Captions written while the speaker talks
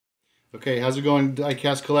Okay, how's it going,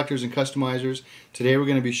 diecast collectors and customizers? Today we're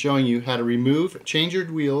going to be showing you how to remove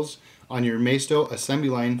changered wheels on your Maisto assembly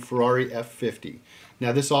line Ferrari F50.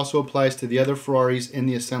 Now this also applies to the other Ferraris in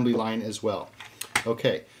the assembly line as well.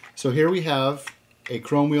 Okay, so here we have a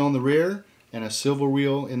chrome wheel in the rear and a silver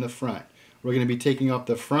wheel in the front. We're going to be taking off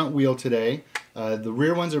the front wheel today. The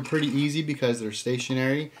rear ones are pretty easy because they're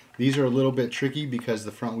stationary. These are a little bit tricky because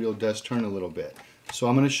the front wheel does turn a little bit. So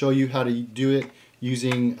I'm going to show you how to do it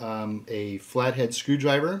using a flathead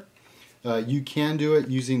screwdriver. You can do it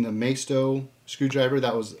using the Maisto screwdriver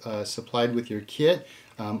that was supplied with your kit.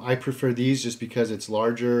 I prefer these just because it's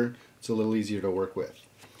larger, it's a little easier to work with.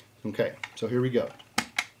 Okay, so here we go.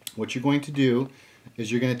 What you're going to do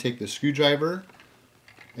is you're going to take the screwdriver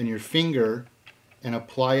and your finger and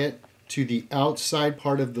apply it to the outside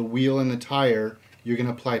part of the wheel and the tire. You're going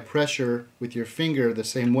to apply pressure with your finger the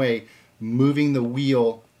same way, moving the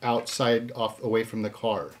wheel outside away from the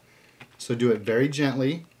car. So do it very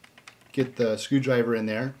gently. Get the screwdriver in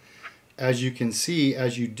there. As you can see,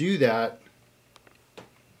 as you do that,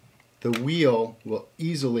 the wheel will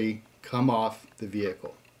easily come off the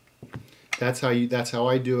vehicle. That's how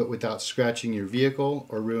I do it without scratching your vehicle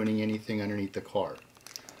or ruining anything underneath the car.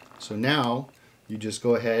 So now you just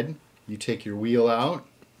go ahead, you take your wheel out,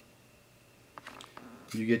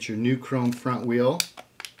 you get your new chrome front wheel,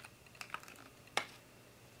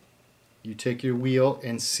 you take your wheel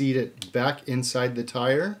and seat it back inside the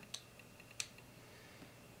tire.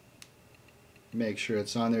 Make sure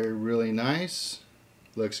it's on there really nice.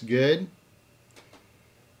 Looks good.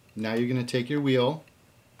 Now you're going to take your wheel,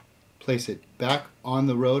 place it back on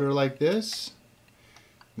the rotor like this.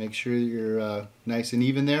 Make sure you're nice and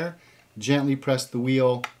even there. Gently press the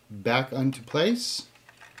wheel back onto place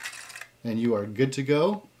and you are good to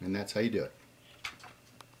go, and that's how you do it.